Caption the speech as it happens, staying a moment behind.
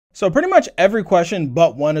So pretty much every question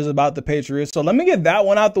but one is about the Patriots. So let me get that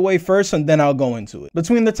one out the way first and then I'll go into it.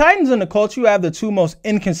 Between the Titans and the Colts, you have the two most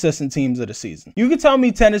inconsistent teams of the season. You can tell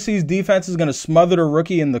me Tennessee's defense is going to smother the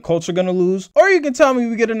rookie and the Colts are going to lose, or you can tell me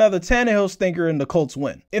we get another Tannehill stinker and the Colts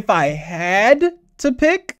win. If I had to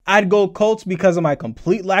pick, I'd go Colts because of my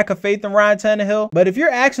complete lack of faith in Ryan Tannehill. But if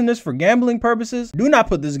you're asking this for gambling purposes, do not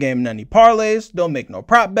put this game in any parlays. Don't make no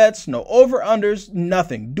prop bets, no over-unders,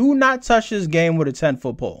 nothing. Do not touch this game with a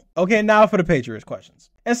 10-foot pole. Okay, now for the Patriots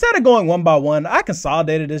questions. Instead of going one by one, I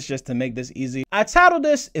consolidated this just to make this easy. I titled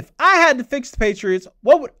this, if I had to fix the Patriots,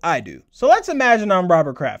 what would I do? So let's imagine I'm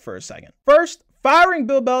Robert Kraft for a second. First, firing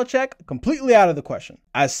Bill Belichick, completely out of the question.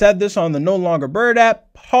 I said this on the No Longer Bird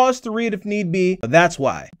app, pause to read if need be, but that's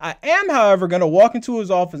why. I am, however, going to walk into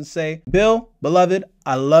his office and say, Bill, beloved,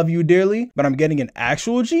 I love you dearly, but I'm getting an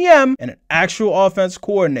actual GM and an actual offense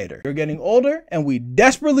coordinator. You're getting older, and we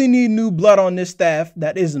desperately need new blood on this staff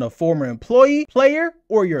that isn't a former employee, player,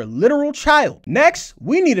 or your literal child. Next,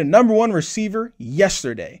 we need a #1 receiver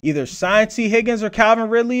yesterday. Either sign T. Higgins or Calvin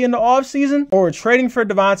Ridley in the offseason, or we're trading for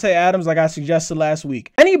Devontae Adams like I suggested last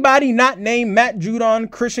week. Anybody not named Matt Judon,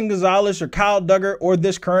 Christian Gonzalez, or Kyle Duggar, or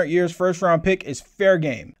this current year's first-round pick is fair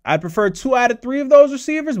game. I prefer 2 out of 3 of those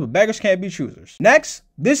receivers, but beggars can't be choosers. Next,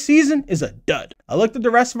 this season is a dud. I looked at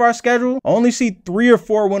the rest of our schedule. I only see 3 or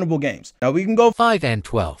 4 winnable games. Now we can go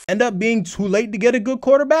 5-12. End up being too late to get a good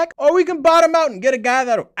quarterback, or we can bottom out and get a guy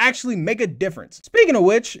that'll actually make a difference. Speaking of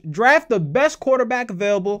which, draft the best quarterback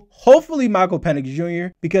available, hopefully Michael Penix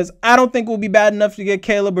Jr., because I don't think we'll be bad enough to get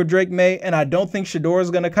Caleb or Drake May, and I don't think Shador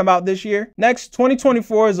is going to come out this year. Next,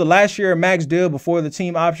 2024 is the last year of Max deal before the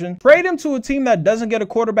team option. Trade him to a team that doesn't get a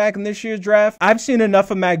quarterback in this year's draft. I've seen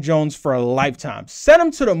enough of Mac Jones for a lifetime. Send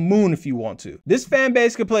him to the moon if you want to. This fan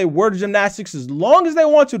base can play word gymnastics as long as they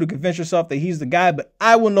want to convince yourself that he's the guy, but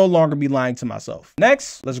I will no longer be lying to myself.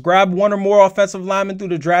 Next, let's grab 1 or more offensive linemen through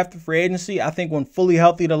the draft and free agency. I think when fully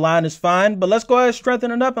healthy, the line is fine, but let's go ahead and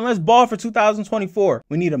strengthen it up and let's ball for 2024.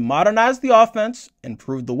 We need to modernize the offense,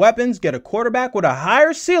 improve the weapons, get a quarterback with a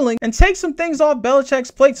higher ceiling, and take some things off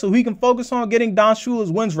Belichick's plate so he can focus on getting Don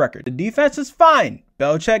Shula's wins record. The defense is fine.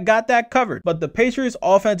 Belichick got that covered, but the Patriots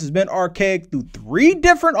offense has been archaic through 3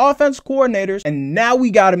 different offense coordinators, and now we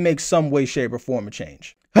got to make some way, shape, or form a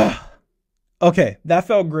change. Okay, that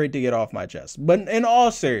felt great to get off my chest, but in all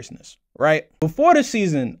seriousness, right? Before the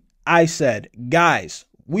season, I said, guys,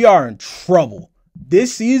 we are in trouble.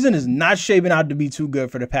 This season is not shaping out to be too good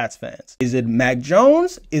for the Pats fans. Is it Mac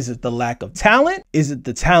Jones? Is it the lack of talent? Is it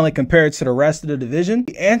the talent compared to the rest of the division?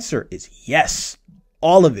 The answer is yes.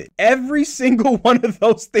 All of it. Every single one of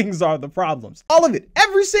those things are the problems. All of it.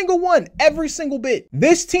 Every single one. Every single bit.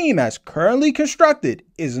 This team, as currently constructed,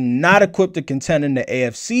 is not equipped to contend in the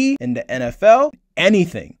AFC, in the NFL,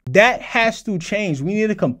 anything. That has to change. We need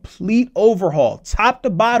a complete overhaul, top to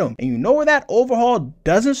bottom. And you know where that overhaul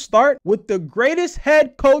doesn't start? With the greatest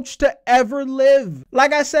head coach to ever live.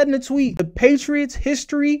 Like I said in the tweet, the Patriots'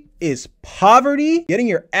 history is poverty, getting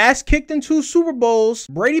your ass kicked in 2 Super Bowls,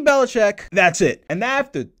 Brady Belichick, that's it. And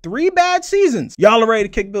after 3 bad seasons, y'all are ready to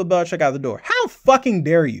kick Bill Belichick out the door. How fucking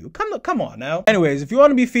dare you? Come on now. Anyways, if you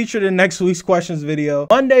want to be featured in next week's questions video,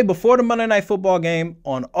 Monday before the Monday Night Football game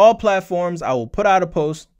on all platforms, I will put out a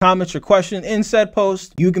post. Comment your question in said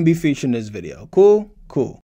post. You can be featured in this video. Cool? Cool.